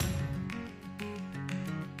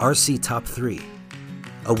RC Top 3,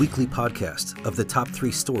 a weekly podcast of the top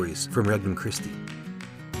 3 stories from Regnum Christi.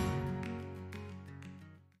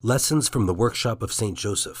 Lessons from the Workshop of St.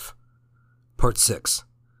 Joseph, Part 6,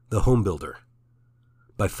 The Home Builder,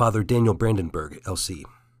 by Father Daniel Brandenburg, LC.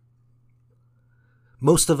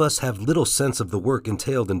 Most of us have little sense of the work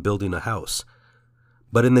entailed in building a house.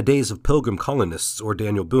 But in the days of pilgrim colonists or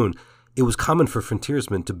Daniel Boone, it was common for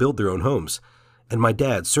frontiersmen to build their own homes, and my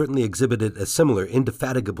dad certainly exhibited a similar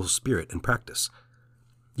indefatigable spirit and practice.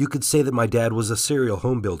 You could say that my dad was a serial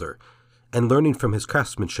home builder, and learning from his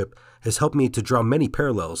craftsmanship has helped me to draw many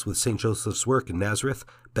parallels with St. Joseph's work in Nazareth,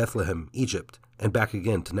 Bethlehem, Egypt, and back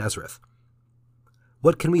again to Nazareth.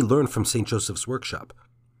 What can we learn from St. Joseph's workshop?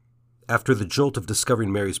 After the jolt of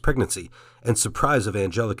discovering Mary's pregnancy and surprise of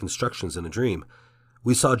angelic instructions in a dream,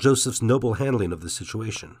 we saw Joseph's noble handling of the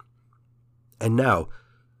situation. And now,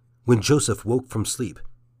 when Joseph woke from sleep,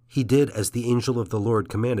 he did as the angel of the Lord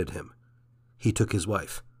commanded him. He took his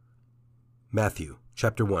wife. Matthew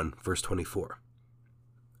chapter 1, verse 24.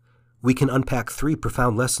 We can unpack 3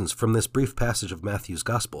 profound lessons from this brief passage of Matthew's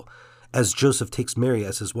Gospel as Joseph takes Mary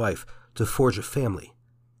as his wife to forge a family: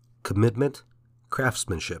 commitment,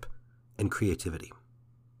 craftsmanship, and creativity.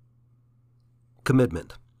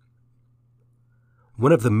 Commitment.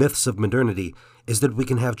 One of the myths of modernity is that we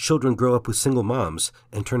can have children grow up with single moms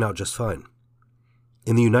and turn out just fine.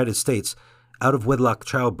 In the United States, out-of-wedlock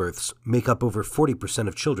childbirths make up over 40%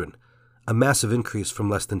 of children, a massive increase from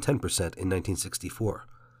less than 10% in 1964.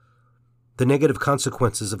 The negative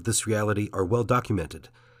consequences of this reality are well documented,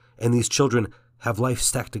 and these children have life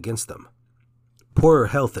stacked against them. Poorer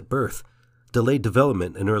health at birth, delayed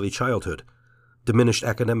development in early childhood, diminished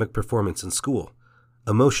academic performance in school,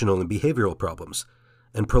 emotional and behavioral problems,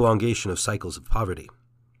 and prolongation of cycles of poverty.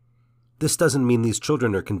 This doesn't mean these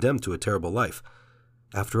children are condemned to a terrible life.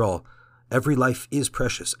 After all, every life is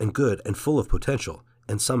precious and good and full of potential,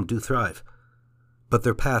 and some do thrive. But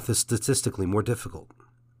their path is statistically more difficult.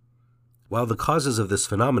 While the causes of this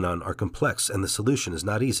phenomenon are complex and the solution is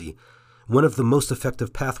not easy, one of the most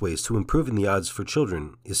effective pathways to improving the odds for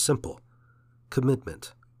children is simple: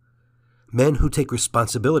 commitment. Men who take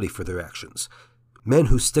responsibility for their actions, men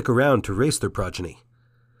who stick around to raise their progeny,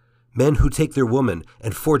 men who take their woman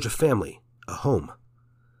and forge a family, a home,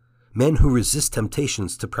 men who resist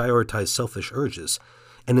temptations to prioritize selfish urges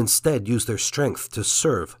and instead use their strength to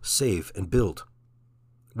serve, save, and build.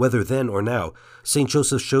 Whether then or now, St.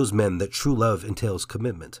 Joseph shows men that true love entails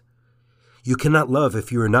commitment. You cannot love if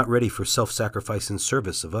you are not ready for self-sacrifice in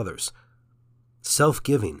service of others.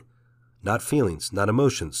 Self-giving, not feelings, not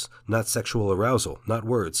emotions, not sexual arousal, not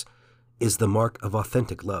words, is the mark of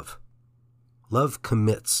authentic love. Love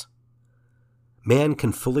commits. Man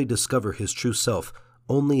can fully discover his true self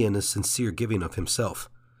only in a sincere giving of himself.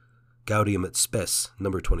 Gaudium et Spes,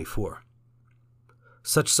 number 24.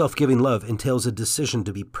 Such self-giving love entails a decision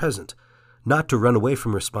to be present, not to run away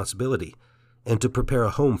from responsibility, and to prepare a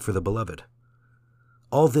home for the beloved.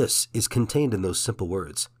 All this is contained in those simple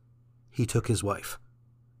words: he took his wife.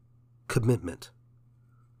 Commitment.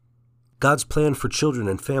 God's plan for children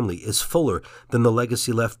and family is fuller than the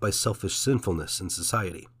legacy left by selfish sinfulness in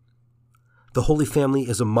society. The Holy Family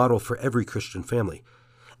is a model for every Christian family,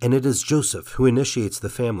 and it is Joseph who initiates the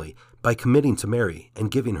family by committing to Mary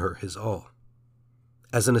and giving her his all.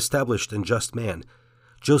 As an established and just man,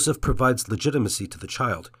 Joseph provides legitimacy to the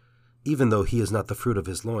child, even though he is not the fruit of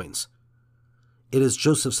his loins. It is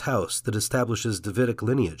Joseph's house that establishes Davidic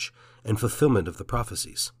lineage and fulfillment of the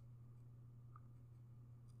prophecies.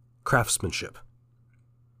 Craftsmanship.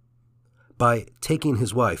 By taking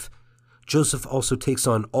his wife, Joseph also takes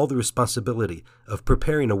on all the responsibility of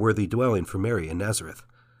preparing a worthy dwelling for Mary in Nazareth.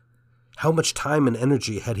 How much time and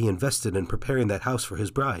energy had he invested in preparing that house for his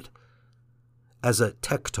bride? As a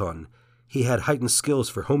tekton, he had heightened skills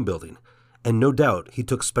for home building, and no doubt he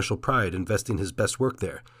took special pride investing his best work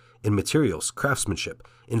there, in materials, craftsmanship,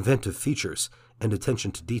 inventive features, and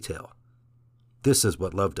attention to detail. This is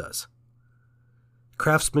what love does.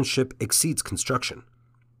 Craftsmanship exceeds construction.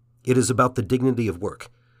 It is about the dignity of work,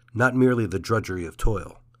 not merely the drudgery of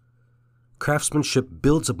toil. Craftsmanship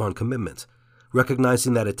builds upon commitment,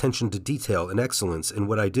 recognizing that attention to detail and excellence in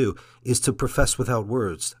what I do is to profess without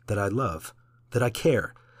words that I love, that I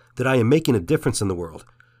care, that I am making a difference in the world,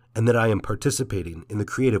 and that I am participating in the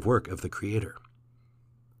creative work of the Creator.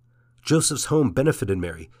 Joseph's home benefited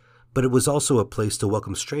Mary, but it was also a place to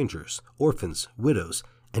welcome strangers, orphans, widows,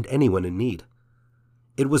 and anyone in need.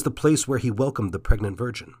 It was the place where he welcomed the pregnant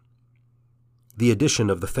virgin. The addition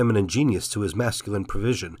of the feminine genius to his masculine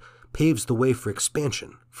provision paves the way for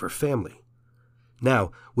expansion, for family.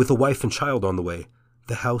 Now, with a wife and child on the way,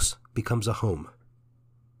 the house becomes a home.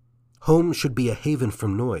 Home should be a haven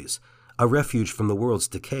from noise, a refuge from the world's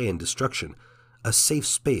decay and destruction, a safe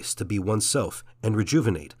space to be oneself and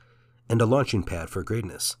rejuvenate, and a launching pad for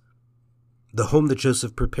greatness. The home that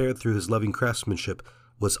Joseph prepared through his loving craftsmanship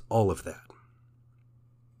was all of that.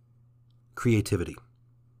 Creativity.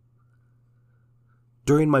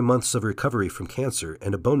 During my months of recovery from cancer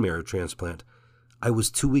and a bone marrow transplant, I was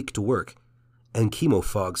too weak to work, and chemo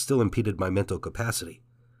fog still impeded my mental capacity.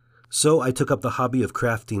 So I took up the hobby of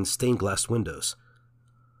crafting stained glass windows.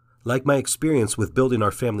 Like my experience with building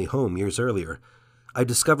our family home years earlier, I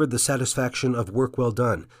discovered the satisfaction of work well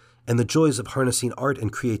done and the joys of harnessing art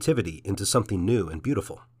and creativity into something new and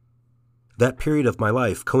beautiful. That period of my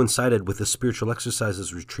life coincided with the spiritual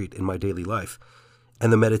exercises retreat in my daily life,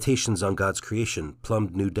 and the meditations on God's creation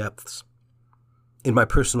plumbed new depths. In my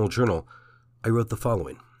personal journal, I wrote the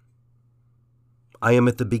following. I am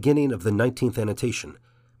at the beginning of the 19th annotation,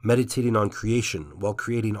 meditating on creation while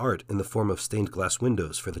creating art in the form of stained glass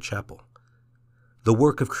windows for the chapel. The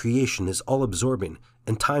work of creation is all-absorbing,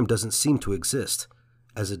 and time doesn't seem to exist,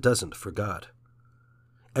 as it doesn't for God.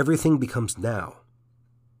 Everything becomes now.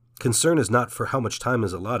 Concern is not for how much time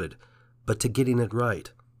is allotted, but to getting it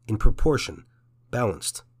right, in proportion,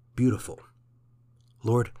 balanced, beautiful.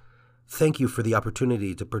 Lord, thank you for the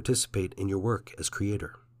opportunity to participate in your work as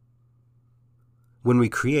Creator. When we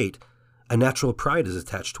create, a natural pride is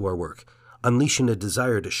attached to our work, unleashing a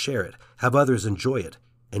desire to share it, have others enjoy it,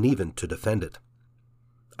 and even to defend it.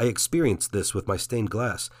 I experienced this with my stained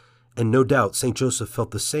glass, and no doubt St. Joseph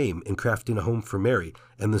felt the same in crafting a home for Mary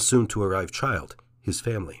and the soon-to-arrive child, his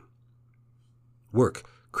family. Work,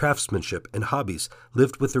 craftsmanship, and hobbies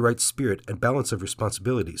lived with the right spirit and balance of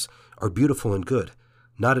responsibilities are beautiful and good,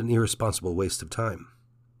 not an irresponsible waste of time.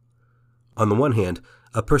 On the one hand,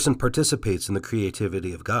 a person participates in the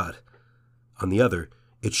creativity of God. On the other,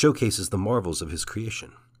 it showcases the marvels of his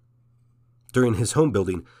creation. During his home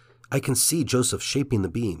building, I can see Joseph shaping the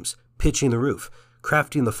beams, pitching the roof,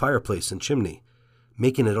 crafting the fireplace and chimney,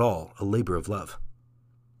 making it all a labor of love.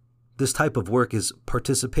 This type of work is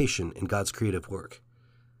participation in God's creative work.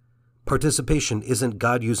 Participation isn't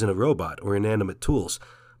God using a robot or inanimate tools,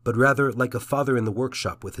 but rather like a father in the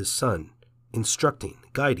workshop with his son, instructing,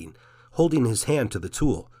 guiding, holding his hand to the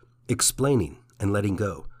tool, explaining, and letting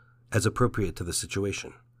go, as appropriate to the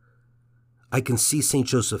situation. I can see St.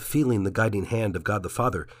 Joseph feeling the guiding hand of God the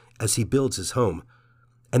Father as he builds his home,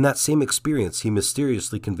 and that same experience he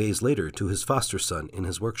mysteriously conveys later to his foster son in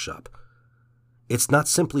his workshop. It's not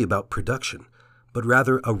simply about production, but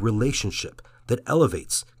rather a relationship that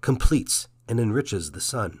elevates, completes, and enriches the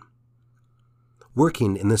son.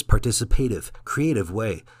 Working in this participative, creative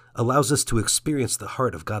way allows us to experience the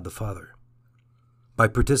heart of God the Father. By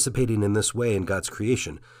participating in this way in God's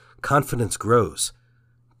creation, confidence grows,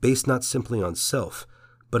 based not simply on self,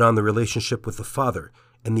 but on the relationship with the Father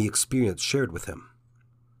and the experience shared with him.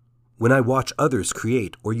 When I watch others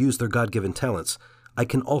create or use their God-given talents, I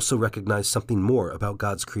can also recognize something more about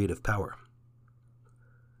God's creative power.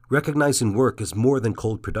 Recognizing work as more than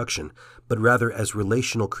cold production, but rather as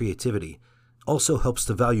relational creativity, also helps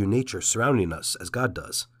to value nature surrounding us as God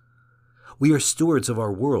does. We are stewards of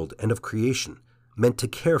our world and of creation, meant to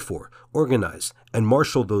care for, organize, and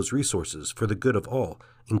marshal those resources for the good of all,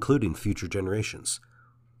 including future generations.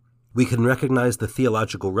 We can recognize the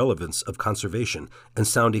theological relevance of conservation and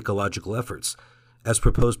sound ecological efforts, as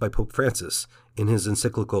proposed by Pope Francis in his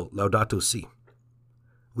encyclical Laudato Si.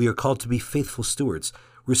 We are called to be faithful stewards,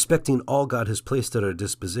 respecting all God has placed at our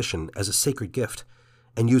disposition as a sacred gift,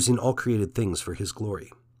 and using all created things for his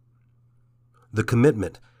glory. The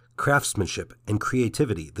commitment, craftsmanship, and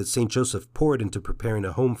creativity that St. Joseph poured into preparing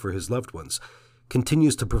a home for his loved ones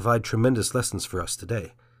continues to provide tremendous lessons for us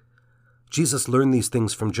today. Jesus learned these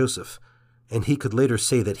things from Joseph, and he could later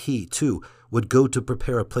say that he, too, would go to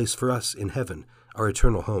prepare a place for us in heaven, our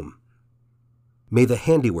eternal home. May the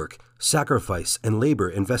handiwork, sacrifice, and labor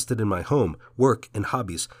invested in my home, work, and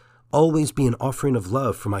hobbies always be an offering of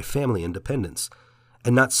love for my family and dependents,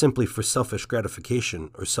 and not simply for selfish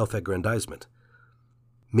gratification or self-aggrandizement.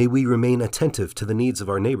 May we remain attentive to the needs of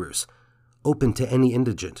our neighbors, open to any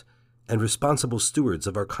indigent, and responsible stewards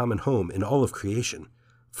of our common home in all of creation,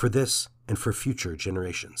 for this and for future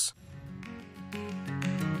generations.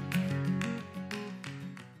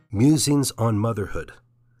 Musings on Motherhood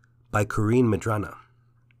by Corinne Medrano.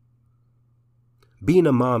 Being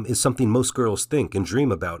a mom is something most girls think and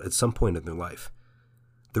dream about at some point in their life.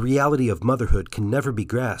 The reality of motherhood can never be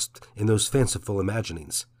grasped in those fanciful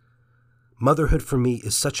imaginings. Motherhood for me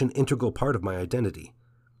is such an integral part of my identity.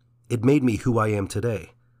 It made me who I am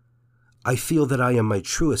today. I feel that I am my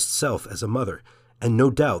truest self as a mother, and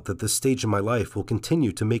no doubt that this stage in my life will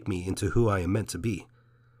continue to make me into who I am meant to be.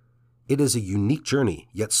 It is a unique journey,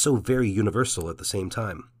 yet so very universal at the same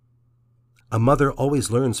time. A mother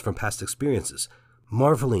always learns from past experiences,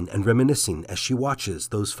 marveling and reminiscing as she watches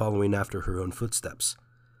those following after her own footsteps.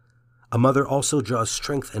 A mother also draws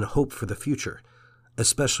strength and hope for the future,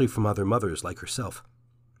 especially from other mothers like herself.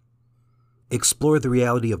 Explore the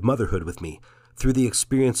reality of motherhood with me through the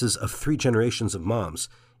experiences of 3 generations of moms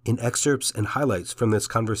in excerpts and highlights from this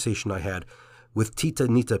conversation I had with Tita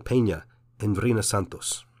Nita Peña and Rina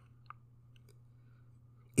Santos.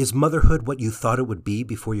 Is motherhood what you thought it would be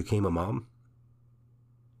before you became a mom?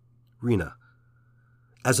 Rina: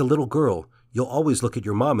 as a little girl, you'll always look at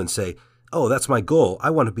your mom and say, "Oh, that's my goal. I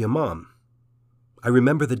want to be a mom." I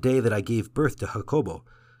remember the day that I gave birth to Jacobo.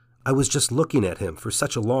 I was just looking at him for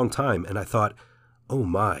such a long time, and I thought, oh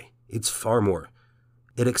my, it's far more.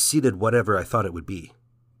 It exceeded whatever I thought it would be.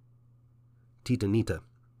 Tita Nita: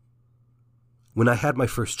 when I had my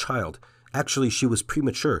first child, actually she was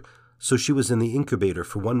premature, so she was in the incubator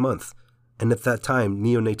for 1 month, and at that time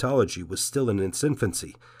neonatology was still in its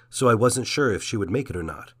infancy, so I wasn't sure if she would make it or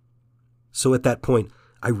not. So at that point,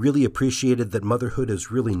 I really appreciated that motherhood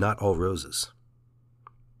is really not all roses.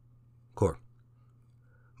 Cor: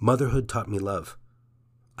 motherhood taught me love.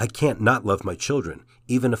 I can't not love my children,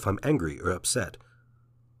 even if I'm angry or upset.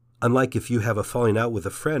 Unlike if you have a falling out with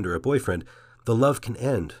a friend or a boyfriend, the love can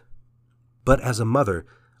end. But as a mother,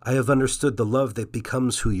 I have understood the love that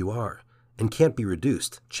becomes who you are, and can't be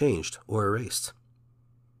reduced, changed, or erased.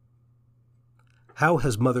 How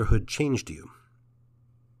has motherhood changed you?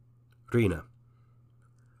 Rina: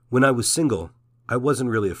 when I was single, I wasn't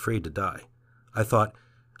really afraid to die. I thought,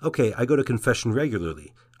 okay, I go to confession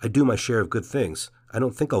regularly. I do my share of good things. I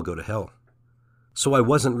don't think I'll go to hell. So I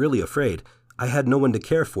wasn't really afraid. I had no one to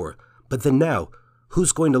care for. But then now,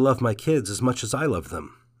 who's going to love my kids as much as I love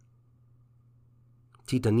them?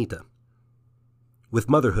 Tita Nita: with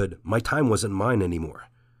motherhood, my time wasn't mine anymore.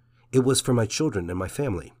 It was for my children and my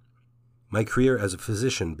family. My career as a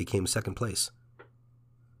physician became second place.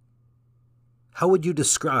 How would you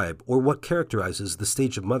describe or what characterizes the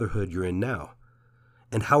stage of motherhood you're in now?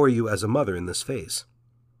 And how are you as a mother in this phase?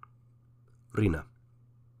 Rina: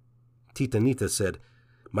 Tita Nita said,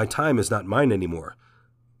 my time is not mine anymore,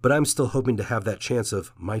 but I'm still hoping to have that chance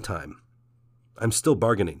of my time. I'm still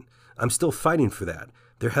bargaining. I'm still fighting for that.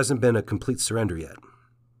 There hasn't been a complete surrender yet.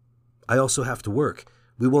 I also have to work.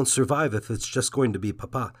 We won't survive if it's just going to be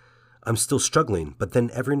papa. I'm still struggling, but then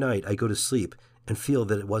every night I go to sleep and feel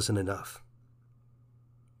that it wasn't enough.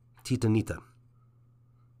 Tita Nita: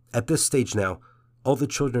 at this stage now, all the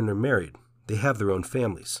children are married. They have their own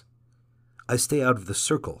families. I stay out of the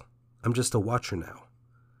circle. I'm just a watcher now.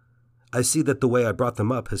 I see that the way I brought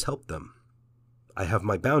them up has helped them. I have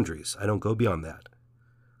my boundaries. I don't go beyond that.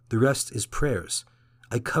 The rest is prayers.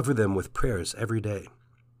 I cover them with prayers every day.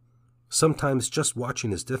 Sometimes just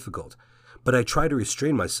watching is difficult, but I try to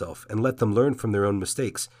restrain myself and let them learn from their own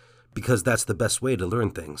mistakes, because that's the best way to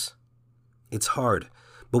learn things. It's hard,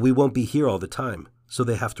 but we won't be here all the time, so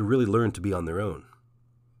they have to really learn to be on their own.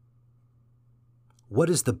 What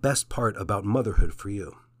is the best part about motherhood for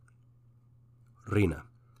you? Rina: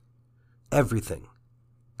 everything.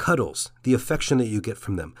 Cuddles, the affection that you get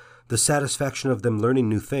from them, the satisfaction of them learning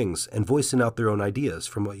new things and voicing out their own ideas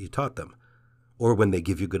from what you taught them, or when they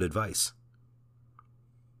give you good advice.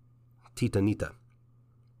 Tita Nita: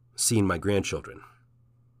 seeing my grandchildren.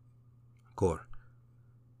 Cor: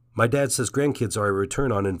 my dad says grandkids are a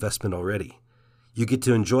return on investment already. You get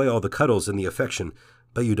to enjoy all the cuddles and the affection,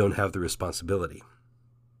 but you don't have the responsibility.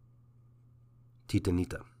 Tita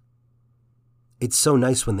Nita: it's so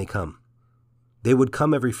nice when they come. They would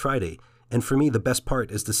come every Friday, and for me the best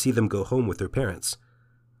part is to see them go home with their parents.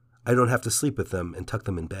 I don't have to sleep with them and tuck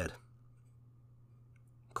them in bed.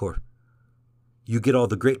 Cor: you get all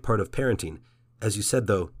the great part of parenting. As you said,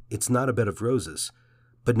 though, it's not a bed of roses,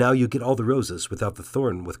 but now you get all the roses without the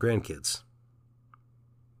thorn with grandkids.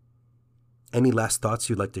 Any last thoughts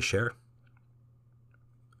you'd like to share?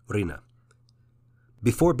 Rina: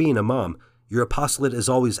 before being a mom, your apostolate is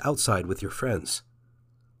always outside with your friends.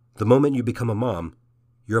 The moment you become a mom,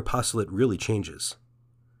 your apostolate really changes.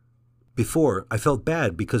 Before, I felt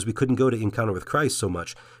bad because we couldn't go to Encounter with Christ so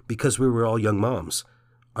much because we were all young moms.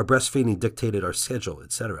 Our breastfeeding dictated our schedule,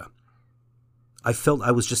 etc. I felt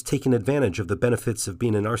I was just taking advantage of the benefits of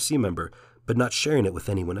being an RC member, but not sharing it with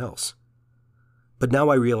anyone else. But now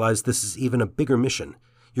I realize this is even a bigger mission.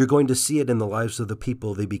 You're going to see it in the lives of the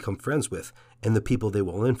people they become friends with and the people they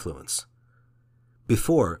will influence.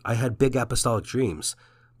 Before, I had big apostolic dreams,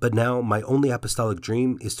 but now my only apostolic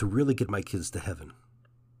dream is to really get my kids to heaven.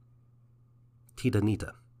 Tita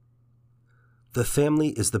Nita. The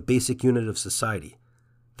family is the basic unit of society.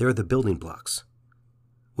 They're the building blocks.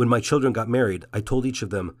 When my children got married, I told each of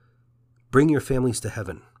them, bring your families to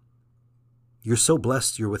heaven. You're so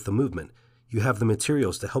blessed you're with the movement. You have the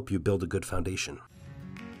materials to help you build a good foundation.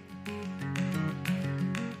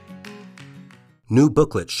 New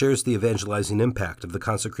booklet shares the evangelizing impact of the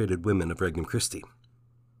consecrated women of Regnum Christi.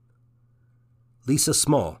 Lisa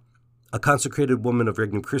Small, a consecrated woman of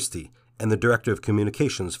Regnum Christi and the Director of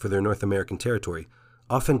Communications for their North American territory,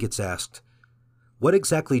 often gets asked, what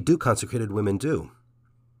exactly do consecrated women do?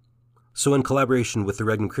 So in collaboration with the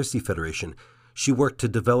Regnum Christi Federation, she worked to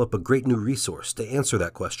develop a great new resource to answer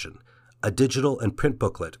that question, a digital and print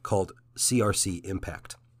booklet called CRC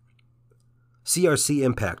Impact. CRC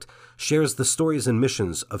Impact shares the stories and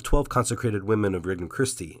missions of 12 consecrated women of Regnum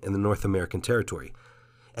Christi in the North American territory,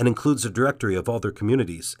 and includes a directory of all their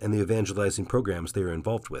communities and the evangelizing programs they are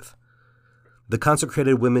involved with. The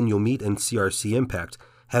consecrated women you'll meet in CRC Impact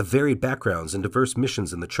have varied backgrounds and diverse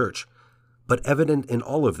missions in the church, but evident in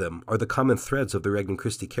all of them are the common threads of the Regnum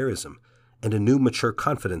Christi charism and a new mature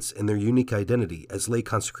confidence in their unique identity as lay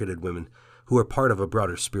consecrated women who are part of a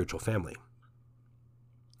broader spiritual family.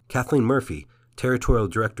 Kathleen Murphy, Territorial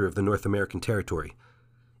Director of the North American Territory,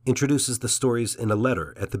 introduces the stories in a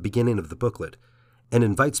letter at the beginning of the booklet and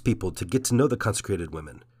invites people to get to know the consecrated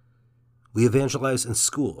women. We evangelize in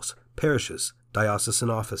schools, parishes, diocesan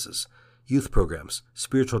offices, youth programs,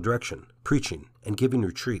 spiritual direction, preaching, and giving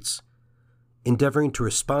retreats, endeavoring to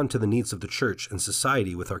respond to the needs of the church and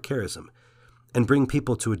society with our charism and bring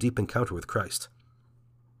people to a deep encounter with Christ.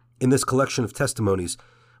 In this collection of testimonies,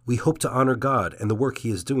 we hope to honor God and the work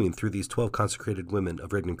He is doing through these 12 consecrated women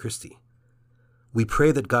of Regnum Christi. We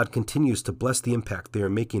pray that God continues to bless the impact they are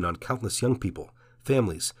making on countless young people,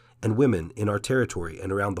 families, and women in our territory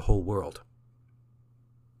and around the whole world.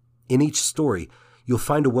 In each story, you'll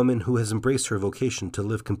find a woman who has embraced her vocation to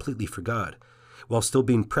live completely for God, while still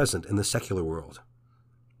being present in the secular world.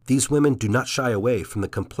 These women do not shy away from the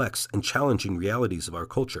complex and challenging realities of our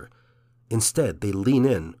culture. Instead, they lean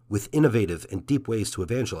in with innovative and deep ways to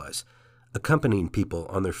evangelize, accompanying people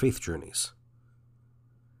on their faith journeys.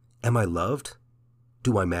 Am I loved?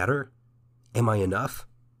 Do I matter? Am I enough?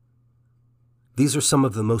 These are some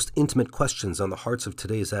of the most intimate questions on the hearts of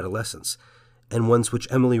today's adolescents, and ones which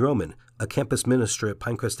Emily Roman, a campus minister at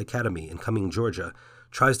Pinecrest Academy in Cumming, Georgia,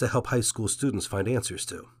 tries to help high school students find answers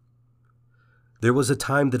to. There was a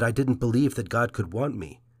time that I didn't believe that God could want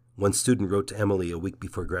me, one student wrote to Emily a week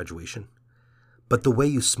before graduation. But the way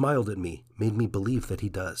you smiled at me made me believe that He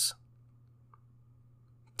does.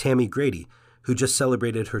 Tammy Grady, who just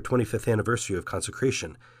celebrated her 25th anniversary of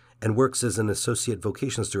consecration and works as an Associate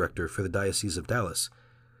Vocations Director for the Diocese of Dallas,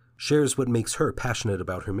 shares what makes her passionate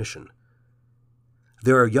about her mission.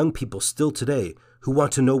 There are young people still today who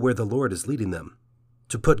want to know where the Lord is leading them,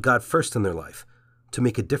 to put God first in their life, to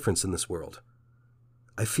make a difference in this world.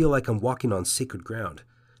 I feel like I'm walking on sacred ground,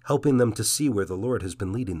 helping them to see where the Lord has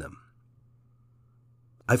been leading them.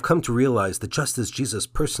 I've come to realize that just as Jesus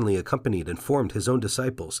personally accompanied and formed His own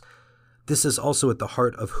disciples, this is also at the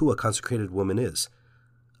heart of who a consecrated woman is,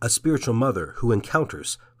 a spiritual mother who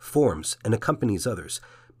encounters, forms, and accompanies others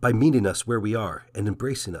by meeting us where we are and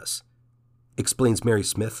embracing us, explains Mary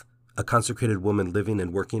Smith, a consecrated woman living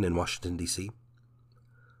and working in Washington, D.C.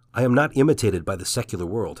 I am not imitated by the secular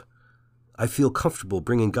world. I feel comfortable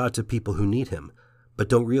bringing God to people who need Him, but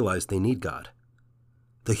don't realize they need God.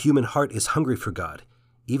 The human heart is hungry for God,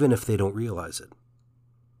 even if they don't realize it.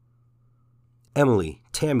 Emily,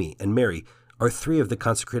 Tammy, and Mary are three of the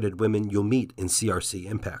consecrated women you'll meet in CRC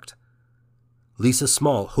Impact. Lisa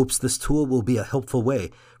Small hopes this tool will be a helpful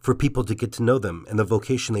way for people to get to know them and the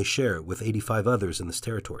vocation they share with 85 others in this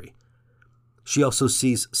territory. She also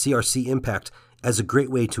sees CRC Impact as a great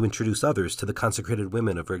way to introduce others to the consecrated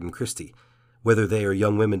women of Regnum Christi, whether they are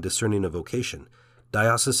young women discerning a vocation,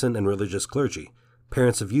 diocesan and religious clergy,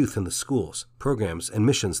 parents of youth in the schools, programs, and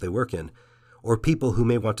missions they work in, or people who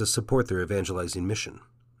may want to support their evangelizing mission.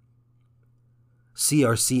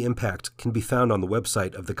 CRC Impact can be found on the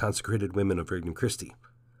website of the Consecrated Women of Regnum Christi.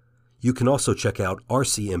 You can also check out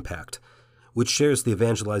RC Impact, which shares the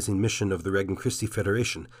evangelizing mission of the Regnum Christi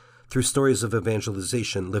Federation through stories of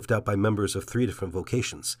evangelization lived out by members of 3 different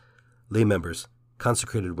vocations: lay members,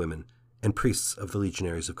 consecrated women, and priests of the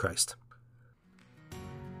Legionaries of Christ.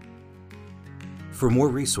 For more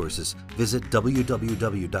resources, visit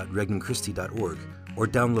www.regnumchristi.org or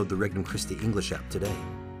download the Regnum Christi English app today.